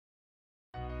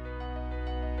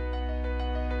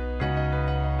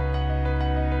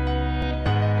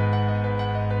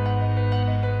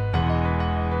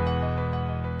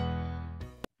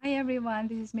everyone,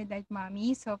 this is Midnight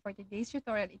Mommy. So for today's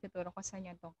tutorial, ituturo ko sa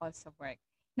inyo tungkol sa work.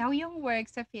 Now, yung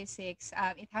work sa physics,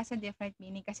 it has a different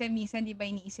meaning kasi minsan di ba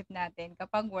iniisip natin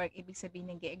kapag work, ibig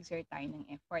sabihin nag-exert tayo ng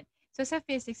effort. So sa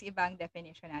physics, iba ang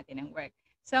definition natin ng work.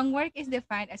 So ang work is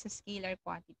defined as a scalar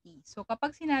quantity. So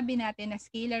kapag sinabi natin na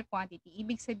scalar quantity,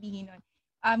 ibig sabihin nun,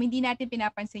 hindi natin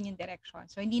pinapansin yung direction.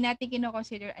 So hindi natin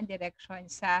kinoconsider ang direction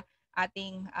sa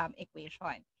ating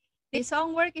equation. Okay, so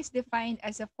ang work is defined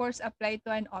as a force applied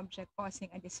to an object causing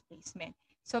a displacement.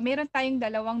 So meron tayong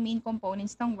dalawang main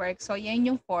components ng work. So yan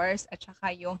yung force at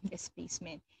saka yung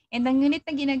displacement. And ang unit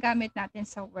na ginagamit natin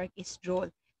sa work is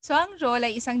joule. So ang joule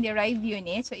ay isang derived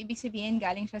unit. So ibig sabihin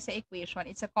galing siya sa equation.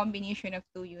 It's a combination of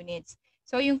two units.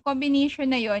 So yung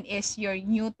combination na yon is your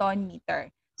Newton meter.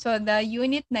 So the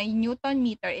unit na Newton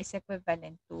meter is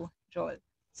equivalent to joule.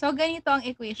 So, ganito ang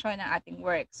equation ng ating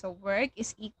work. So, work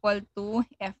is equal to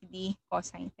FD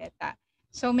cosine theta.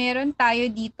 So, meron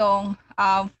tayo ditong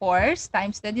force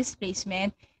times the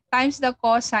displacement times the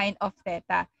cosine of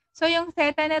theta. So, yung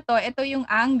theta na to, ito yung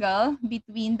angle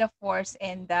between the force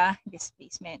and the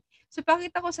displacement. So,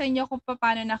 pakita ko sa inyo kung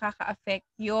paano nakaka-affect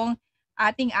yung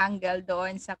ating angle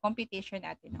doon sa computation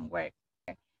natin ng work.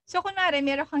 So, kunwari,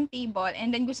 meron kang table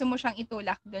and then gusto mo siyang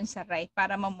itulak doon sa right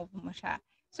para ma-move mo siya.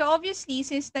 So obviously,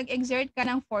 since nag-exert ka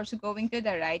ng force going to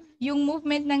the right, yung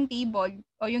movement ng table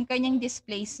o yung kanyang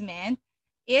displacement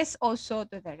is also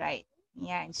to the right.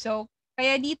 Yan. So,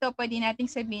 kaya dito, pwede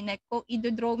natin sabihin na kung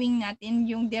i-drawing natin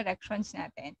yung directions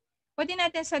natin, pwede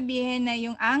natin sabihin na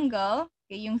yung angle,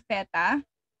 okay, yung theta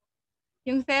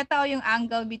o yung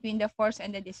angle between the force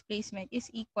and the displacement is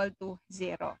equal to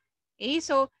 0. Okay,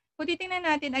 so kung titingnan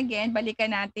natin again,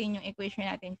 balikan natin yung equation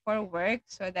natin for work.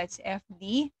 So that's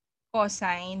FD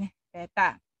cosine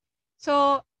theta.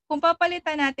 So, kung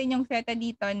papalitan natin yung theta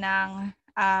dito ng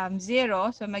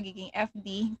 0, so magiging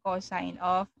FD cosine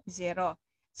of 0.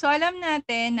 So, alam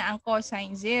natin na ang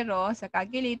cosine 0 sa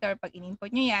calculator, pag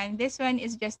in-input nyo yan, this one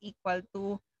is just equal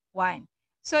to 1.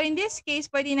 So, in this case,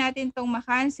 pwede natin itong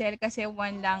makancel kasi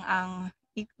 1 lang ang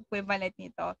equivalent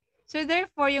nito. So,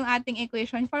 therefore, yung ating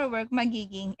equation for work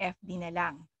magiging FD na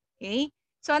lang. Okay?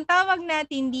 So, ang tawag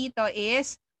natin dito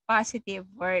is positive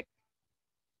work.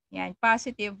 Yan,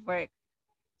 positive work.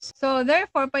 So,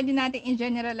 therefore, pwede natin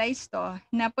i-generalize to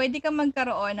na pwede kang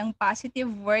magkaroon ng positive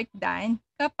work done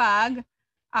kapag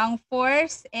ang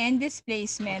force and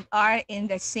displacement are in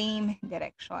the same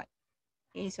direction.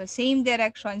 Okay, so same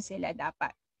direction sila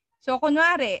dapat. So,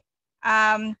 kunwari,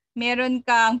 meron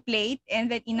kang plate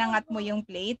and then inangat mo yung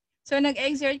plate. So,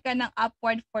 nag-exert ka ng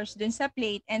upward force dun sa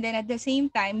plate and then at the same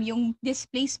time, yung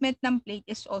displacement ng plate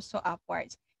is also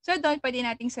upwards. So, doon pwede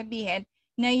nating sabihin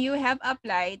na you have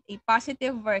applied a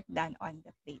positive work done on the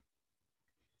plate.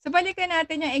 So, balikan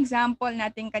natin yung example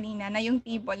natin kanina na yung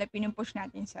table na pinupush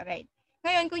natin sa right.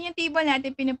 Ngayon, kung yung table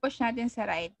natin pinupush natin sa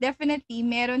right, definitely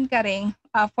meron ka ring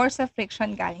force of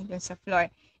friction galing dun sa floor.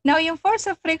 Now, yung force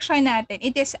of friction natin,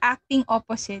 it is acting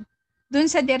opposite dun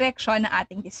sa direction ng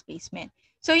ating displacement.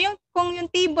 So, kung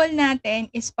yung table natin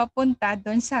is papunta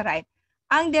dun sa right,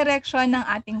 ang direction ng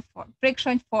ating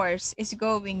friction force is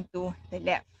going to the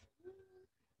left.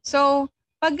 So,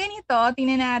 pag ganito,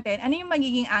 tingnan natin, ano yung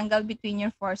magiging angle between your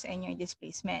force and your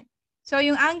displacement? So,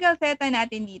 yung angle theta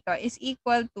natin dito is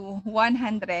equal to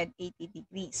 180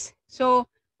 degrees. So,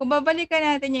 kung babalikan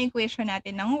natin yung equation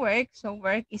natin ng work, so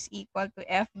work is equal to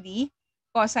FD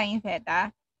cosine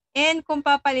theta. And kung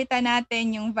papalitan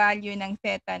natin yung value ng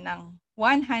theta ng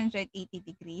 180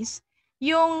 degrees,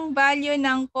 yung value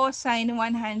ng cosine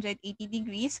 180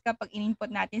 degrees, kapag in-input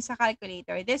natin sa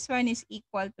calculator, this one is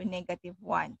equal to negative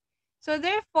 1. So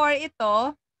therefore,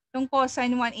 ito, yung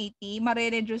cosine 180,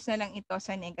 marireduce na lang ito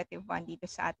sa negative 1 dito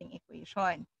sa ating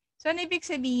equation. So, ano ibig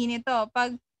sabihin ito?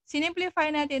 Pag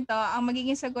simplify natin to, ang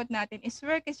magiging sagot natin is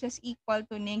work is just equal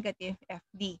to negative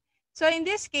FD. So, in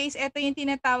this case, ito yung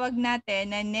tinatawag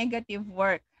natin na negative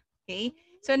work. Okay?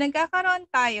 So, nagkakaroon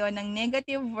tayo ng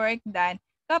negative work done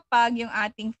kapag yung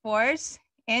ating force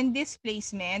and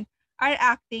displacement are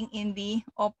acting in the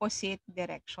opposite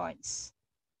directions.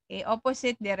 Okay?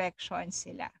 Opposite directions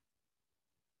sila.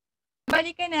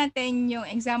 Balikan natin yung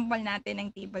example natin ng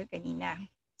table kanina.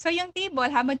 So, yung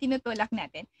table, habang tinutulak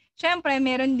natin, syempre,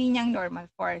 meron din niyang normal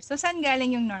force. So, saan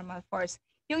galing yung normal force?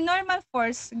 Yung normal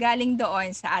force galing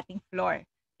doon sa ating floor.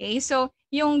 Okay? So,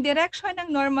 yung direction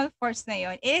ng normal force na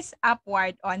yon is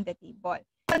upward on the table.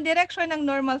 Ang direction ng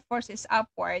normal force is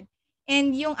upward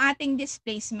and yung ating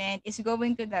displacement is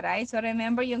going to the right. So,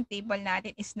 remember, yung table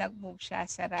natin is nag-move siya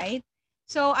sa right.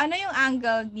 So, ano yung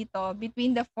angle dito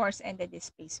between the force and the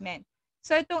displacement?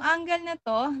 So itong angle na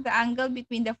to, the angle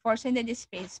between the force and the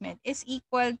displacement is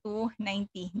equal to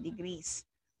 90 degrees.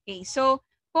 Okay, so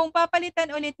kung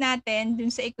papalitan ulit natin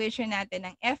dun sa equation natin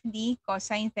ng FD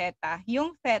cosine theta,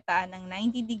 yung theta ng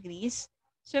 90 degrees,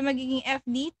 so magiging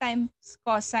FD times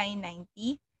cosine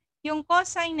 90. Yung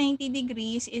cosine 90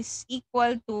 degrees is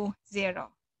equal to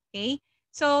 0. Okay?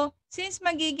 So, since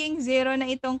magiging 0 na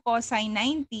itong cosine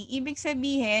 90, ibig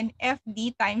sabihin,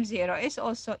 FD times 0 is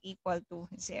also equal to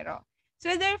 0.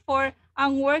 So, therefore,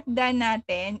 ang work done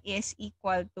natin is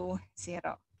equal to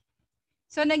 0.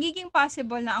 So, nagiging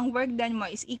possible na ang work done mo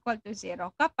is equal to 0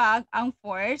 kapag ang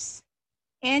force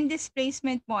and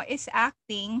displacement mo is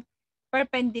acting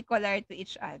perpendicular to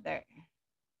each other.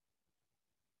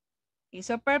 Okay,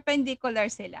 so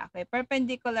perpendicular sila. Okay,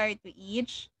 perpendicular to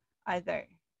each other.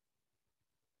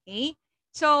 Okay?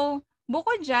 So,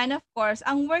 bukod dyan, of course,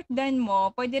 ang work done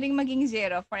mo, pwede rin maging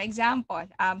 0. For example,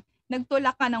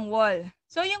 nagtulak ka ng wall.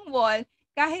 So, yung wall,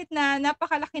 kahit na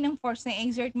napakalaki ng force na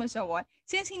exert mo sa wall,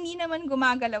 since hindi naman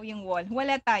gumagalaw yung wall,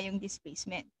 wala tayong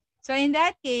displacement. So, in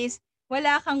that case,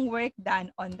 wala kang work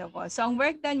done on the wall. So, ang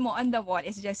work done mo on the wall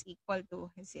is just equal to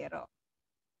 0.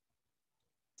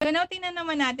 So, now tingnan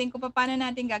naman natin kung paano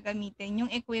natin gagamitin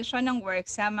yung equation ng work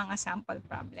sa mga sample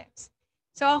problems.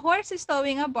 So, a horse is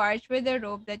towing a barge with a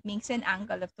rope that makes an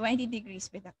angle of 20 degrees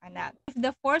with a canal. If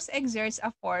the force exerts a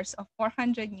force of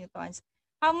 400 newtons,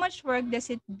 how much work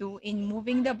does it do in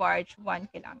moving the barge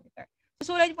 1 kilometer?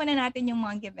 Susulat muna natin yung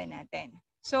mga given natin.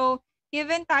 So,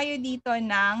 given tayo dito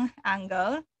ng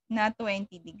angle na 20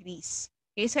 degrees.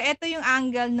 Okay, so ito yung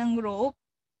angle ng rope,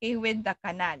 okay, with the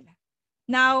canal.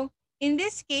 Now, in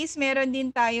this case, meron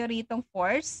din tayo ritong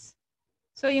force.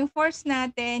 So, yung force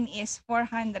natin is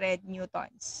 400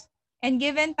 newtons. And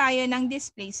given tayo ng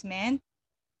displacement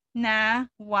na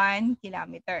 1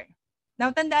 kilometer. Now,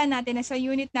 tandaan natin na sa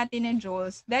unit natin ng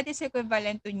joules, that is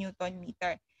equivalent to Newton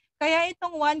meter. Kaya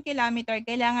itong 1 kilometer,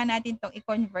 kailangan natin itong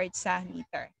i-convert sa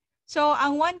meter. So,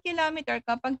 ang 1 kilometer,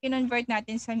 kapag kinonvert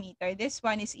natin sa meter, this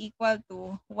one is equal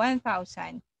to 1,000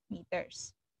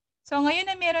 meters. So, ngayon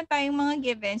na meron tayong mga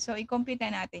given, so i-compute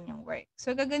na natin yung work.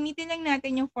 So, gagamitin lang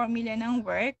natin yung formula ng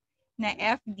work na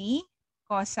FD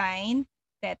cosine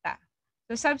theta.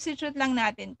 So, substitute lang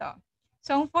natin to.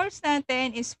 So, ang force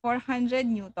natin is 400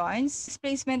 newtons.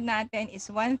 Displacement natin is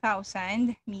 1,000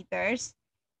 meters.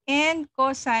 And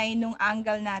cosine nung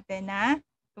angle natin na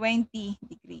 20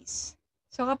 degrees.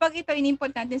 So, kapag ito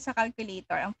in-input natin sa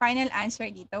calculator, ang final answer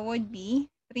dito would be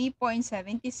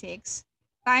 3.76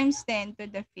 times 10 to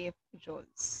the 5th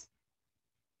joules.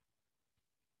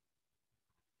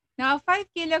 Now, a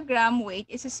 5 kilogram weight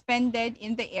is suspended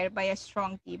in the air by a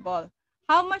strong cable.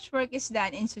 How much work is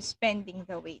done in suspending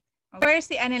the weight? First,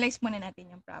 i-analyze muna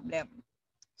natin yung problem.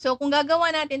 So, kung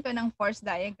gagawa natin to ng force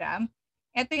diagram,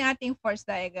 ito yung ating force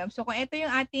diagram. So, kung ito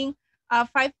yung ating 5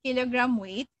 kilogram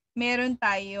weight, meron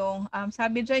tayong,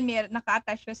 sabi dyan,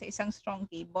 naka-attach sa isang strong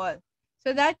cable. So,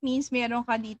 that means meron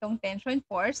ka ditong tension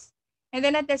force. And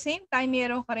then at the same time,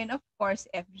 meron ka rin of course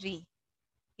FG.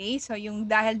 Okay? So yung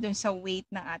dahil dun sa weight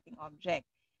ng ating object.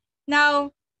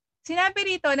 Now,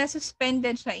 sinabi rito na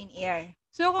suspended siya in air.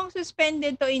 So kung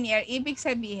suspended to in air, ibig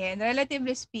sabihin,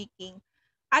 relatively speaking,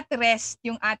 at rest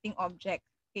yung ating object.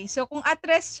 Okay? So kung at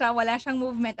rest siya, wala siyang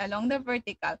movement along the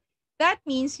vertical, that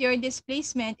means your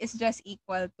displacement is just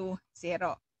equal to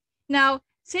 0. Now,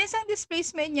 since ang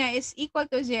displacement niya is equal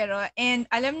to 0 and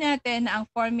alam natin na ang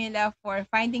formula for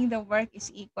finding the work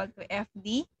is equal to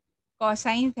FD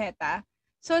cosine theta.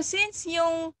 So since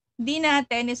yung D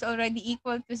natin is already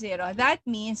equal to 0, that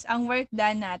means ang work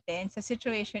done natin sa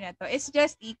situation na to is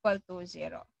just equal to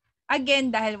 0.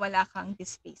 Again, dahil wala kang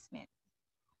displacement.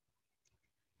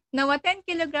 Now, a 10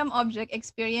 kilogram object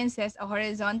experiences a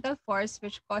horizontal force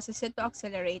which causes it to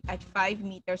accelerate at 5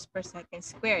 meters per second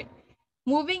squared,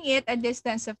 moving it a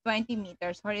distance of 20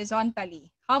 meters horizontally.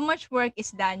 How much work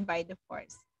is done by the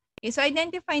force? Okay, so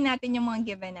identify natin yung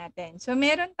mga given natin. So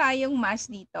meron tayong mass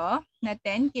dito na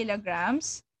 10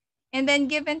 kilograms and then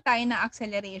given tayo na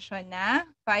acceleration na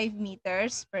 5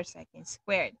 meters per second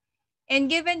squared. And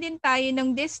given din tayo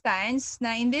ng distance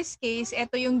na in this case,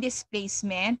 ito yung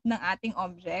displacement ng ating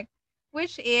object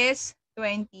which is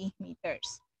 20 meters.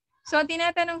 So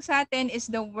tinatanong sa atin is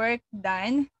the work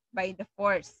done by the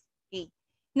force. Okay.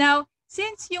 Now,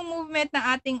 since yung movement ng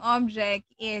ating object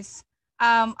is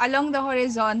along the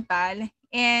horizontal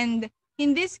and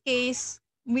in this case,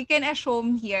 we can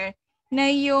assume here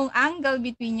na yung angle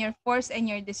between your force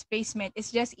and your displacement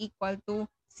is just equal to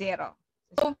 0.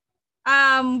 So,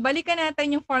 balikan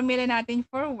natin yung formula natin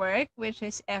for work which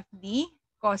is FD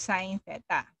cosine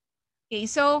theta. Okay,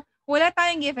 so wala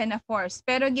tayong given na force,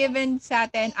 pero given sa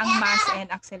atin ang mass and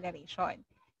acceleration.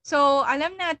 So,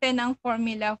 alam natin ang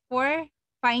formula for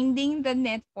finding the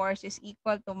net force is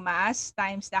equal to mass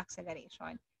times the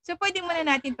acceleration. So, pwede muna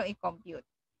natin ito i-compute.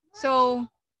 So,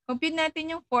 compute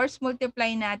natin yung force,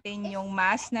 multiply natin yung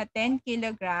mass na 10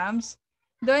 kilograms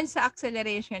doon sa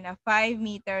acceleration na 5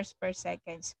 meters per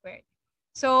second squared.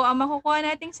 So, ang makukuha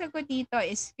nating sagot dito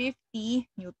is 50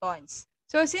 newtons.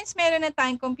 So, since meron na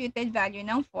tayong computed value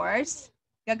ng force,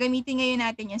 gagamitin ngayon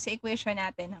natin yan sa equation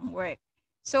natin ng work.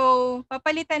 So,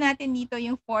 papalitan natin dito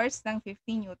yung force ng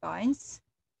 50 newtons.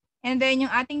 And then,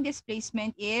 yung ating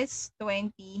displacement is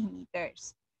 20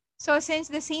 meters. So, since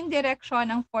the same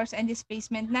direction ng force and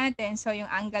displacement natin, so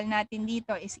yung angle natin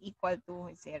dito is equal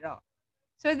to 0.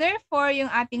 So, therefore,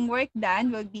 yung ating work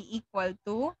done will be equal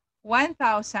to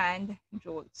 1,000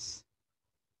 joules.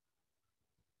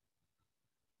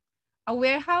 A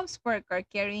warehouse worker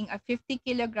carrying a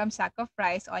 50-kilogram sack of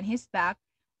rice on his back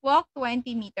walked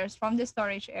 20 meters from the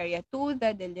storage area to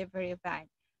the delivery van.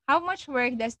 How much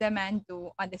work does the man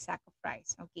do on the sack of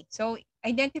rice? Okay, so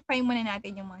identify muna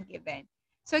natin yung mga given.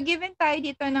 So given tayo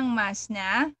dito ng mass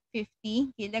na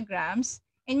 50 kilograms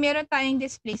and meron tayong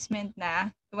displacement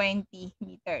na 20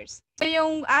 meters. So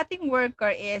yung ating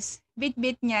worker is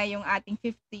bit-bit niya yung ating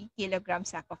 50 kilogram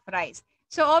sack of rice.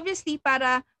 So obviously,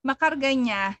 para makarga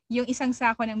niya yung isang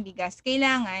sako ng bigas,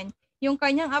 kailangan yung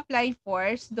kanyang applied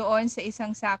force doon sa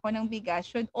isang sako ng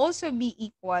bigas should also be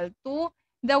equal to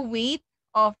the weight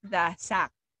of the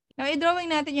sack. Now, i-drawing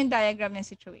natin yung diagram ng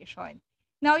situation.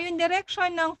 Now, yung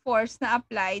direction ng force na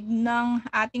applied ng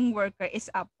ating worker is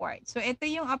upward. So, ito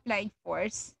yung applied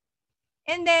force.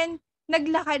 And then,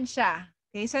 naglakad siya.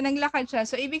 Okay, so naglakad siya.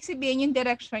 So, ibig sabihin yung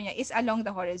direction niya is along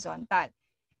the horizontal.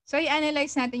 So,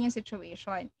 i-analyze natin yung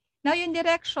situation. Now, yung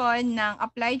direction ng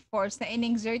applied force na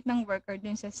in-exert ng worker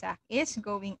dun sa sack is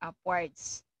going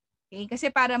upwards. Okay? Kasi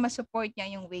para ma-support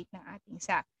niya yung weight ng ating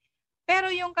sack.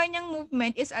 Pero yung kanyang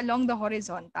movement is along the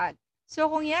horizontal. So,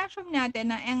 kung i-assume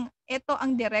natin na ito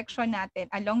ang direction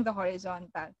natin along the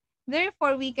horizontal,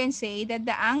 therefore, we can say that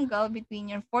the angle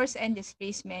between your force and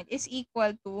displacement is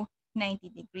equal to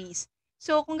 90 degrees.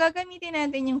 So, kung gagamitin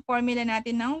natin yung formula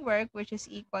natin ng work, which is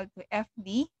equal to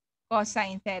FD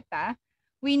cosine theta,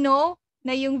 we know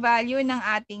na yung value ng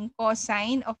ating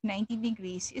cosine of 90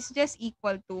 degrees is just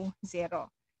equal to 0.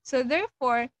 So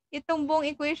therefore, itong buong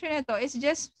equation na to is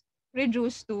just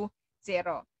reduced to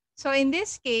 0. So in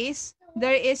this case,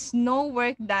 there is no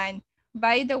work done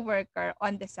by the worker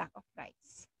on the sack of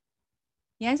rice.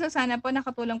 Yan, so sana po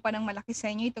nakatulong pa ng malaki sa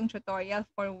inyo itong tutorial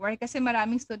for work kasi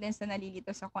maraming students na nalilito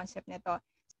sa concept nito.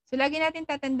 So, lagi natin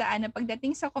tatandaan na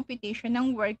pagdating sa computation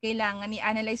ng work, kailangan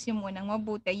i-analyze nyo munang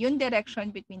mabuti yung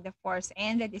direction between the force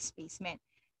and the displacement.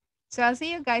 So, I'll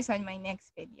see you guys on my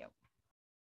next video.